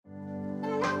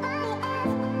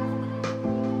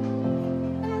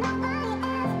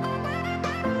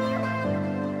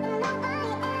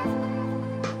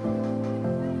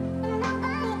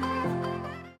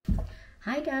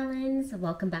darlings,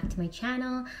 welcome back to my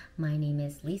channel. My name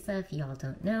is Lisa, if y'all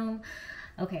don't know.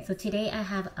 Okay, so today I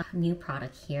have a new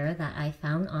product here that I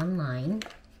found online.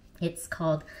 It's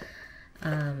called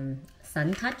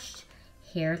Suntouch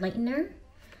hair lightener.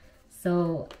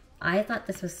 So I thought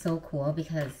this was so cool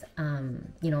because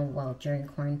you know, well, during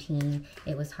quarantine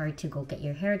it was hard to go get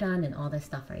your hair done and all this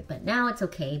stuff, right? But now it's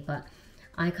okay. But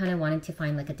I kind of wanted to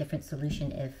find like a different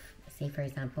solution if, say for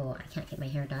example, I can't get my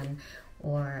hair done,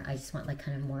 or I just want like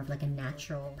kind of more of like a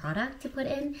natural product to put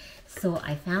in. So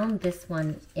I found this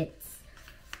one. It's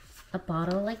a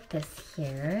bottle like this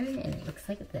here, and it looks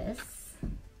like this.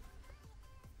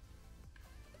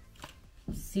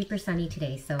 Super sunny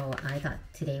today, so I thought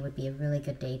today would be a really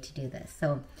good day to do this.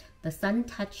 So the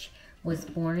Suntouch was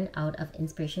born out of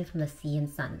inspiration from the sea and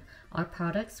sun. Our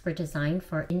products were designed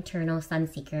for internal sun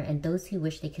seeker and those who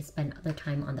wish they could spend other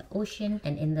time on the ocean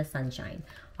and in the sunshine.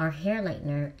 Our hair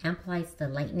lightener amplifies the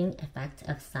lightening effect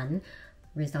of sun,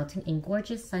 resulting in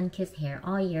gorgeous sun-kissed hair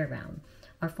all year round.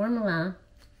 Our formula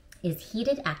is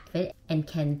heated active and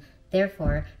can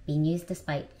therefore be used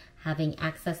despite having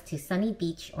access to sunny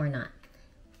beach or not.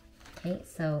 Okay,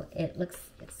 so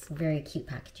it's very cute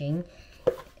packaging.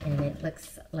 And it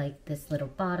looks like this little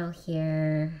bottle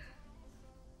here.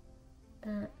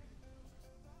 So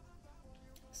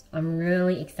I'm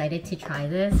really excited to try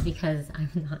this because I'm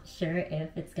not sure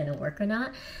if it's gonna work or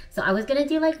not. So I was gonna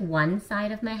do like one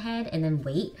side of my head and then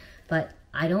wait, but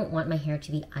I don't want my hair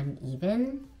to be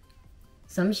uneven.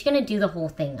 So I'm just gonna do the whole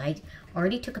thing. I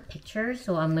already took a picture,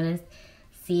 so I'm gonna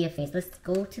see if it's, let's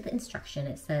go to the instruction.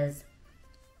 It says,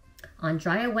 on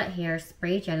dry or wet hair,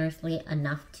 spray generously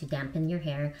enough to dampen your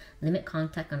hair. Limit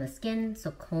contact on the skin,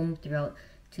 so comb throughout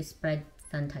to spread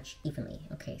sun touch evenly.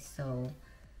 Okay, so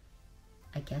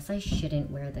I guess I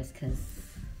shouldn't wear this because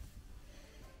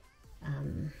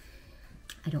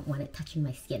I don't want it touching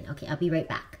my skin. Okay, I'll be right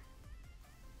back.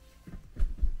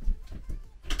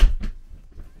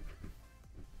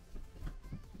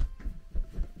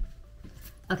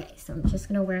 Okay, so I'm just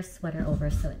gonna wear a sweater over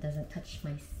so it doesn't touch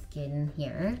my skin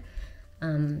here.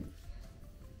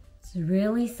 It's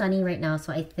really sunny right now,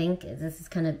 so I think this is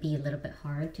gonna be a little bit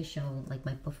hard to show like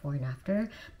my before and after,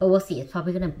 but we'll see. It's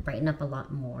probably gonna brighten up a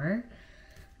lot more.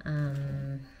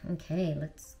 Okay,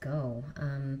 let's go.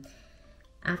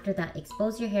 After that,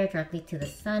 expose your hair directly to the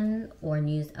sun or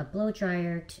use a blow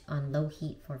dryer on low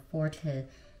heat for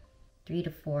 3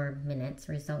 to 4 minutes.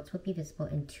 Results will be visible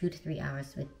in 2 to 3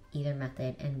 hours with either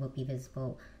method and will be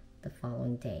visible the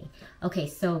following day. Okay,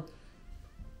 so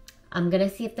I'm gonna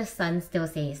see if the sun still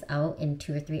stays out in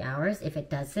 2 or 3 hours. If it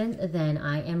doesn't, then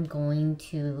I am going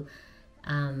to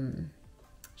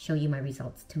show you my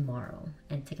results tomorrow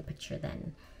and take a picture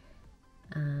then.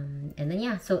 And then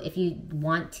yeah, so if you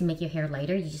want to make your hair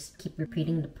lighter, you just keep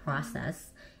repeating the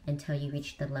process until you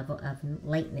reach the level of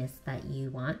lightness that you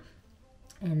want.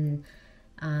 And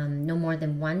no more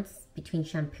than once between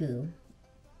shampoo.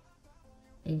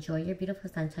 Enjoy your beautiful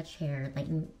sun touch hair.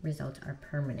 Lighten results are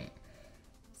permanent.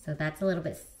 So that's a little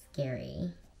bit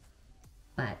scary,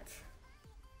 but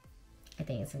I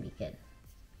think it's gonna be good.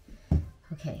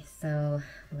 Okay, so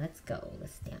let's go.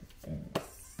 Let's stamp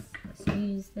this. Let's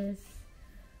use this.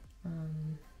 Oh,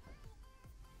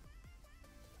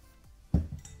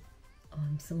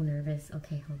 I'm so nervous.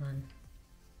 Okay, hold on.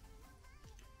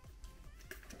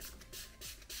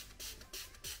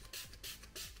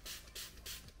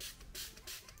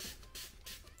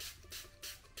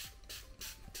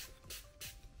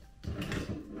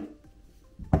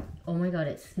 Oh my god,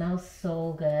 it smells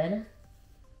so good.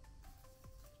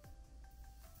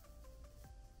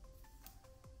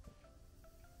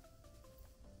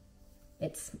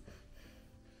 It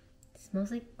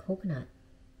smells like coconut,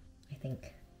 I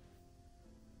think.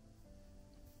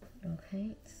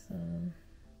 Okay, so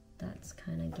that's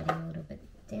kind of getting a little bit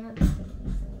damp. So a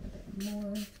little bit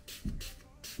more.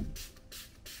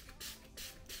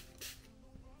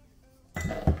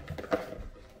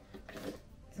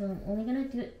 So I'm only gonna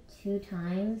do it 2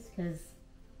 times because,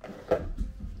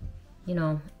 you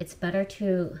know, it's better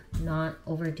to not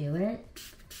overdo it.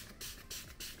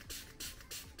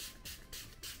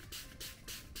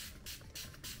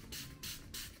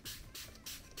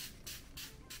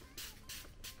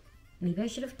 Maybe I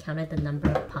should have counted the number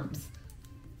of pumps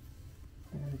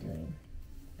that I'm doing,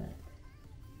 but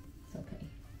it's okay.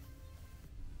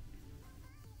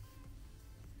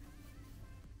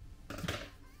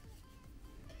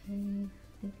 Okay,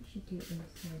 I think we should do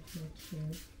inside here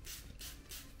too.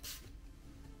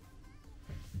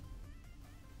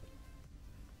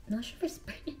 Not sure if it's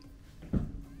spraying.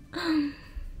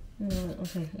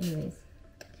 Okay, anyways.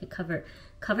 Okay,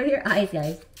 cover your eyes,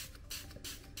 guys.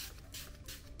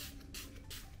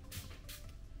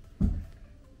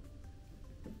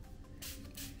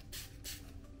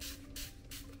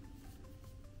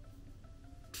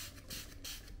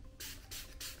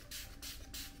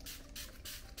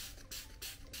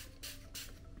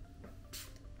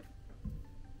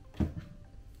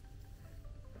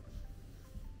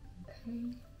 Okay.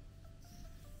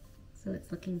 So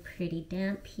it's looking pretty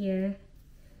damp here,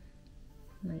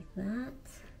 like that.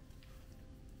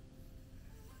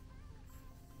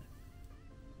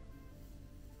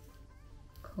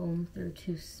 Comb through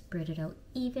to spread it out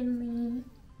evenly.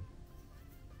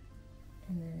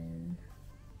 And then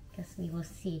guess we will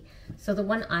see. So the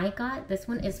one I got, this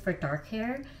one is for dark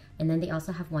hair, and then they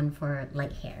also have one for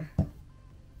light hair.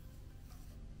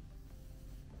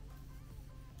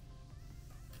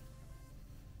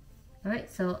 All right,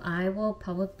 so I will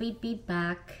probably be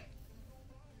back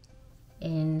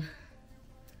in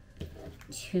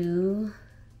 2,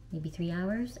 maybe 3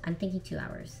 hours. I'm thinking 2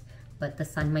 hours, but the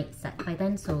sun might set by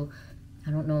then, so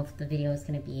I don't know if the video is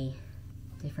gonna be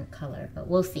different color, but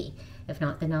we'll see. If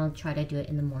not, then I'll try to do it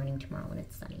in the morning tomorrow when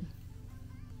it's sunny.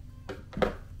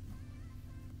 I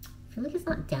feel like it's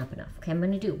not damp enough. Okay, I'm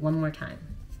gonna do it one more time.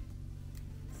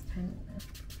 It's time.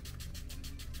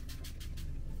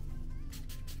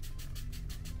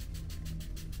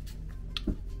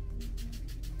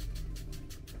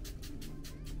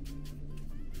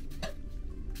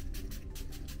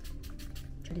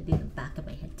 Try to do the back of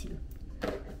my head too.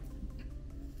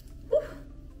 Whew.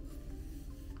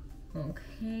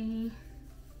 Okay.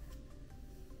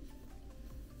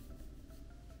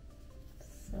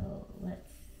 So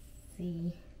let's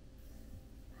see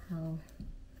how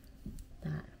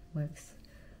that works.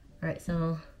 All right,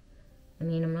 so I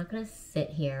mean, I'm not gonna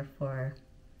sit here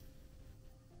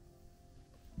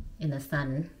in the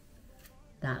sun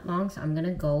that long, so I'm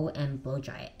gonna go and blow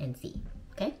dry it and see,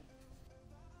 okay?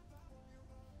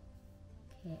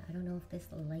 Okay, I don't know if this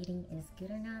lighting is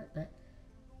good or not, but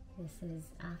this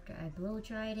is after I blow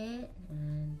dried it,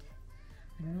 and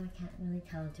I don't know, I can't really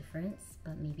tell the difference,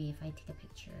 but maybe if I take a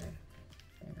picture,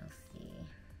 then I'll see.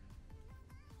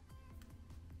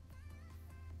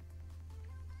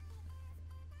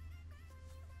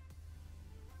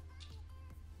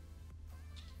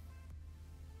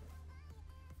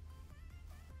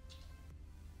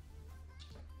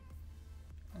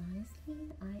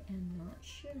 Honestly, I am not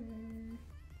sure.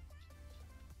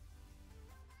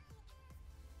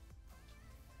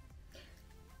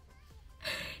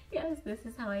 Yes, this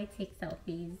is how I take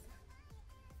selfies.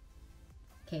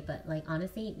 Okay, but like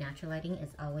honestly, natural lighting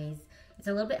is always, it's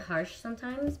a little bit harsh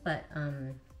sometimes, but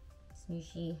it's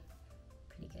usually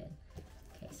pretty good.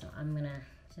 Okay, so I'm gonna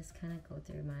just kind of go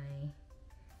through my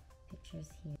pictures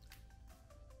here.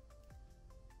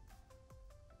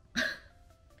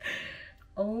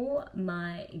 Oh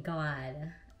my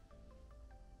god.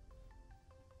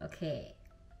 Okay,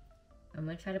 I'm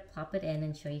gonna try to plop it in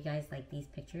and show you guys like these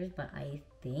pictures, but I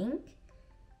think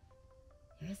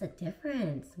there's a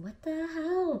difference. What the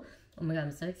hell? Oh my god,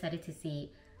 I'm so excited to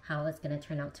see how it's gonna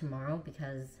turn out tomorrow,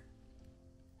 because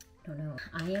I don't know.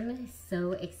 I am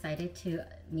so excited to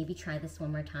maybe try this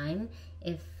one more time.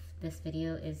 If this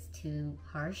video is too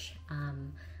harsh,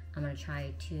 I'm gonna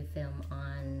try to film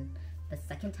on the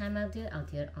second time I'll do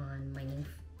it on my new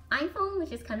iPhone,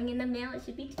 which is coming in the mail. It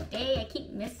should be today. I keep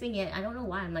missing it. I don't know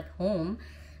why. I'm like home.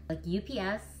 Like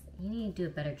UPS, you need to do a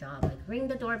better job. Like ring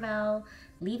the doorbell,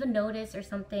 leave a notice or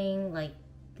something. Like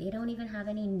they don't even have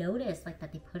any notice like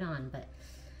that they put on. But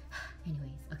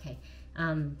anyways, okay.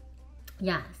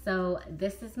 Yeah, so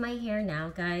this is my hair now,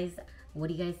 guys. What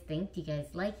do you guys think? Do you guys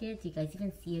like it? Do you guys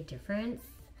even see a difference?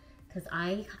 Because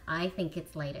I think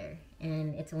it's lighter,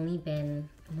 and it's only been,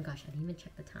 oh my gosh, I didn't even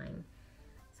check the time.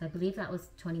 So I believe that was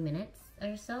 20 minutes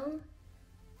or so.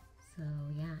 So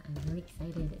yeah, I'm really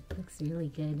excited. It looks really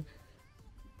good.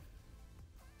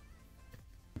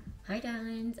 Hi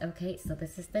darlings. Okay, so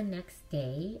this is the next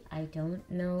day. I don't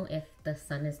know if the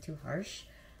sun is too harsh,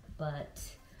 but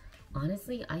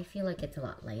honestly, I feel like it's a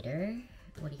lot lighter.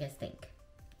 What do you guys think?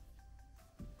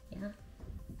 Yeah?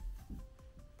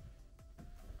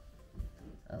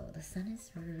 Oh, the sun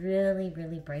is really,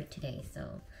 really bright today,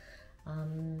 so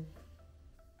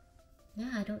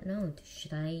yeah, I don't know.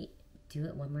 Should I do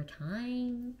it one more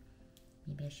time?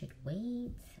 Maybe I should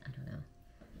wait. I don't know.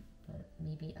 But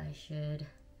maybe I should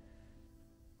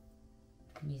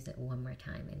use it one more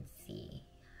time and see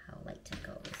how light it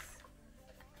goes.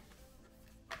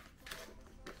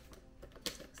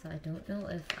 So I don't know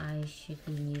if I should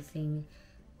be using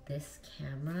this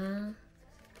camera.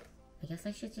 I guess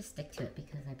I should just stick to it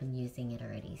because I've been using it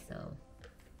already, so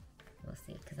we'll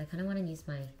see. Because I kind of want to use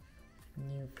my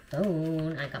new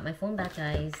phone. I got my phone back,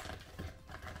 guys.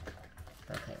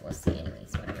 Okay, we'll see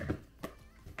anyways, whatever.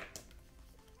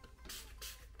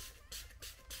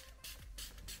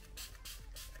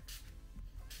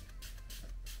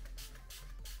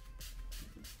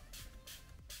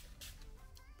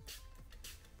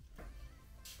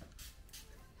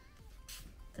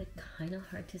 It's like kind of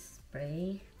hard to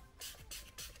spray.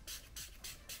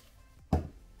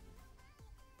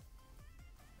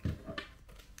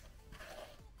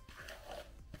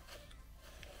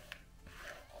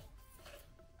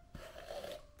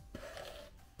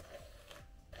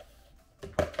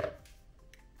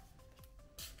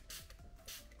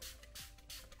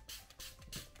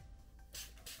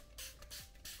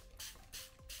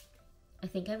 I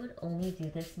think I would only do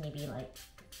this maybe like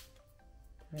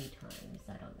 3 times.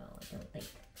 I don't know. I don't think.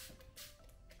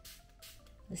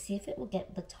 Let's see if it will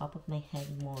get the top of my head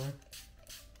more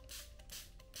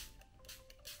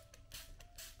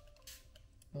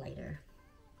lighter.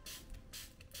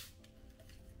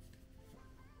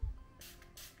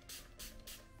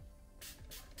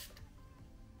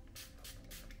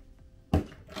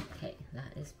 Okay,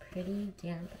 that is pretty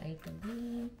damp, I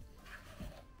believe.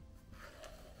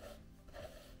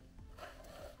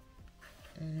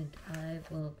 And I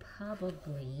will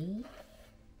probably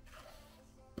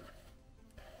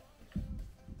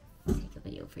take a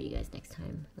video for you guys next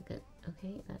time. Look at,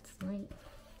 okay, that's light.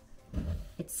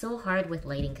 It's so hard with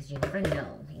lighting because you never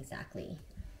know exactly.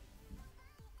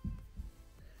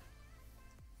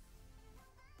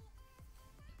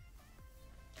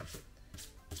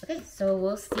 Okay, so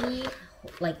we'll see.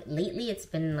 Like lately it's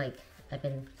been like, I've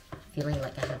been feeling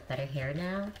like I have better hair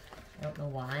now. I don't know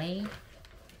why,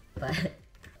 but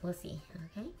we'll see,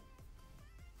 okay?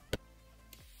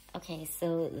 Okay,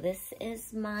 so this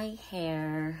is my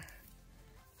hair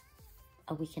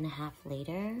a week and a half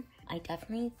later. I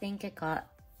definitely think it got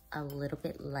a little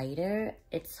bit lighter.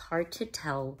 It's hard to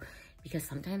tell because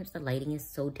sometimes the lighting is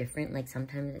so different. Like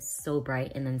sometimes it's so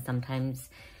bright and then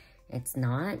sometimes it's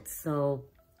not. So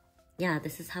yeah,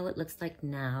 this is how it looks like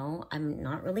now. I'm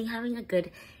not really having a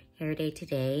good hair day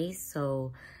today,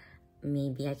 so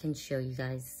maybe I can show you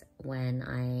guys when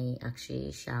I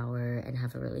actually shower and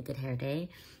have a really good hair day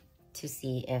to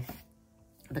see if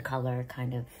the color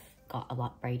kind of got a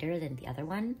lot brighter than the other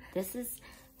one. This is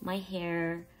my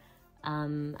hair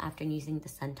after using the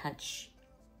suntouch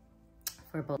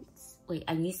for about, wait,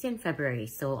 I used it in February,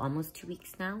 so almost 2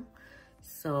 weeks now.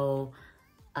 So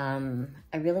I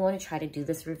really want to try to do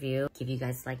this review, give you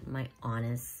guys like my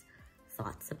honest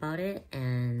thoughts about it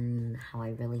and how I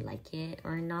really like it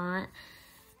or not.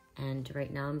 And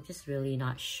right now I'm just really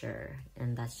not sure,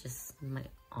 and that's just my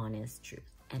honest truth.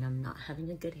 And I'm not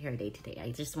having a good hair day today.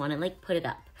 I just want to like put it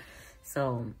up.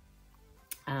 So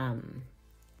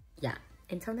yeah,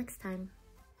 until next time.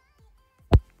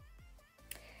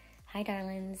 Hi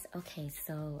darlings. Okay,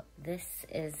 so this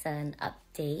is an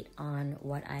update on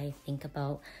what I think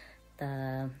about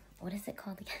the, what is it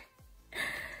called again?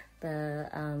 The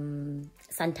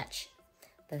suntouch.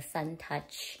 The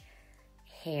suntouch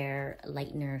hair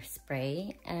lightener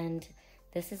spray. And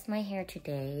this is my hair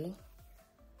today.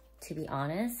 To be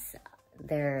honest,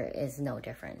 there is no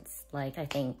difference. Like, I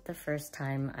think the first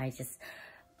time I just,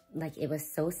 like, it was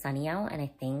so sunny out, and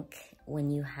I think when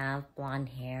you have blonde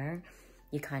hair,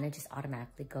 you kind of just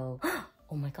automatically go,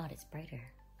 oh my god, it's brighter,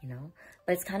 you know?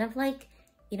 But it's kind of like,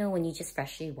 you know, when you just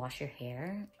freshly wash your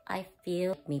hair, I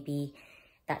feel maybe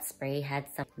that spray had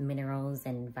some minerals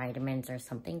and vitamins or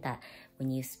something that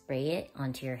when you spray it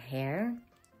onto your hair,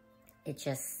 it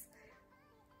just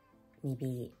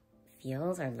maybe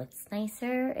feels or looks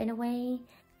nicer in a way.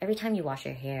 Every time you wash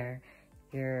your hair,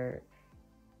 you're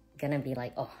gonna be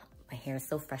like, oh, my hair is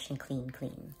so fresh and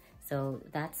clean. So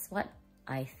that's what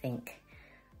I think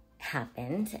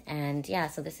happened. And yeah,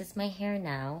 so this is my hair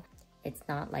now. It's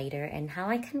not lighter. And how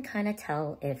I can kind of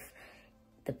tell if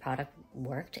the product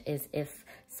worked is if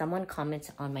someone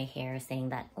comments on my hair saying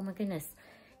that, oh my goodness,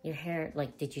 your hair,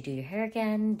 like, did you do your hair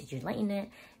again? Did you lighten it?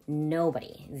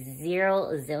 Nobody,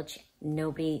 zero, zilch,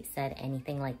 nobody said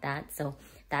anything like that. So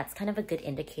that's kind of a good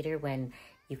indicator when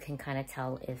you can kind of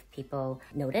tell if people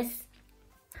notice.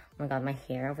 Oh my god, my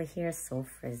hair over here is so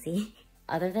frizzy.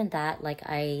 Other than that, like,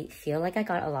 I feel like I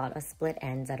got a lot of split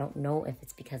ends. I don't know if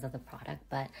it's because of the product,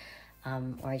 but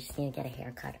or I just need to get a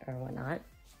haircut or whatnot.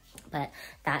 But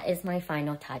that is my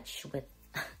final touch with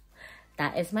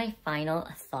that is my final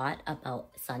thought about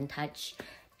suntouch.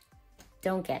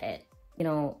 Don't get it. You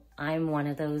know, I'm one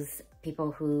of those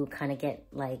people who kind of get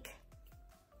like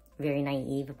very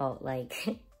naive about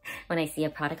like when I see a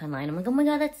product online, I'm like, oh my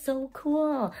god, that's so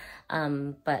cool.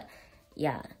 But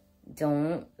yeah,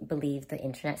 don't believe the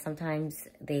internet. Sometimes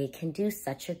they can do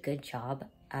such a good job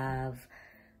of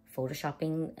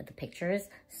photoshopping the pictures.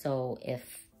 So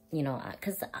if, you know,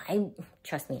 because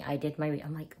trust me, I did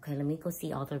I'm like, okay, let me go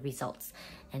see all the results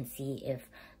and see if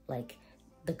like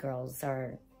the girls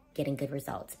are getting good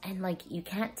results. And like, you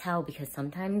can't tell because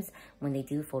sometimes when they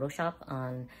do Photoshop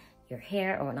on your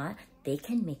hair or not, they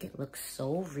can make it look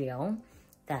so real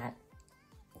that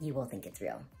you will think it's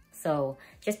real. So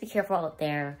just be careful out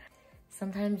there.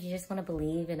 Sometimes you just want to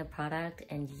believe in a product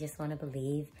and you just want to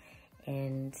believe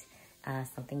in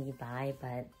something you buy,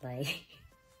 but like,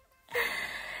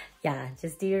 yeah,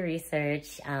 just do your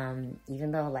research.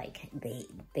 Even though like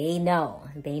they know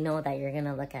that you're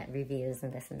gonna look at reviews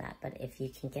and this and that, but if you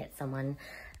can get someone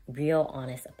real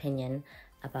honest opinion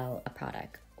about a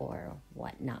product or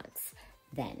whatnot,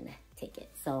 then take it.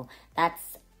 So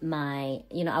that's my,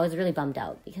 I was really bummed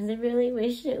out because I really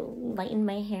wish it lightened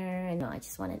my hair, and I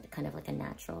just wanted kind of like a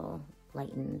natural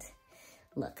lightened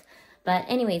look. But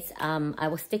anyways, I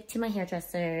will stick to my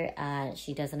hairdresser.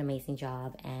 She does an amazing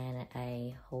job, and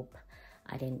I hope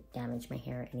I didn't damage my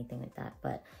hair or anything like that.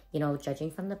 But, judging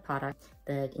from the product,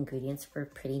 the ingredients were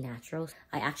pretty natural.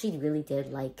 I actually really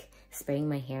did like spraying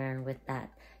my hair with that,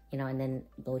 and then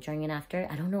blow drying it after.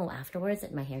 I don't know, afterwards,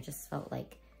 my hair just felt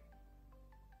like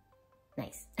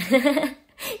nice.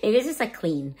 It was just like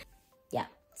clean. Yeah,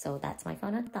 so that's my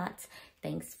final thoughts.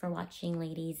 Thanks for watching,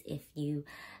 ladies. If you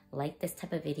like this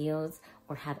type of videos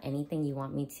or have anything you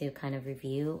want me to kind of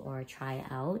review or try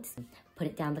out, put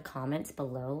it down in the comments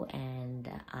below and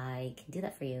I can do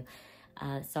that for you.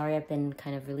 Sorry, I've been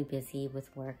kind of really busy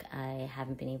with work. I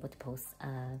haven't been able to post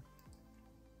a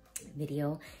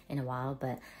video in a while,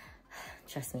 but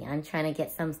trust me, I'm trying to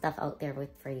get some stuff out there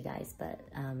for you guys, but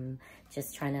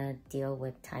just trying to deal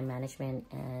with time management,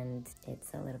 and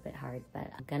it's a little bit hard, but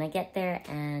I'm gonna get there,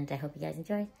 and I hope you guys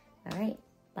enjoy. All right,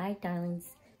 bye, darlings.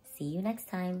 See you next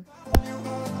time.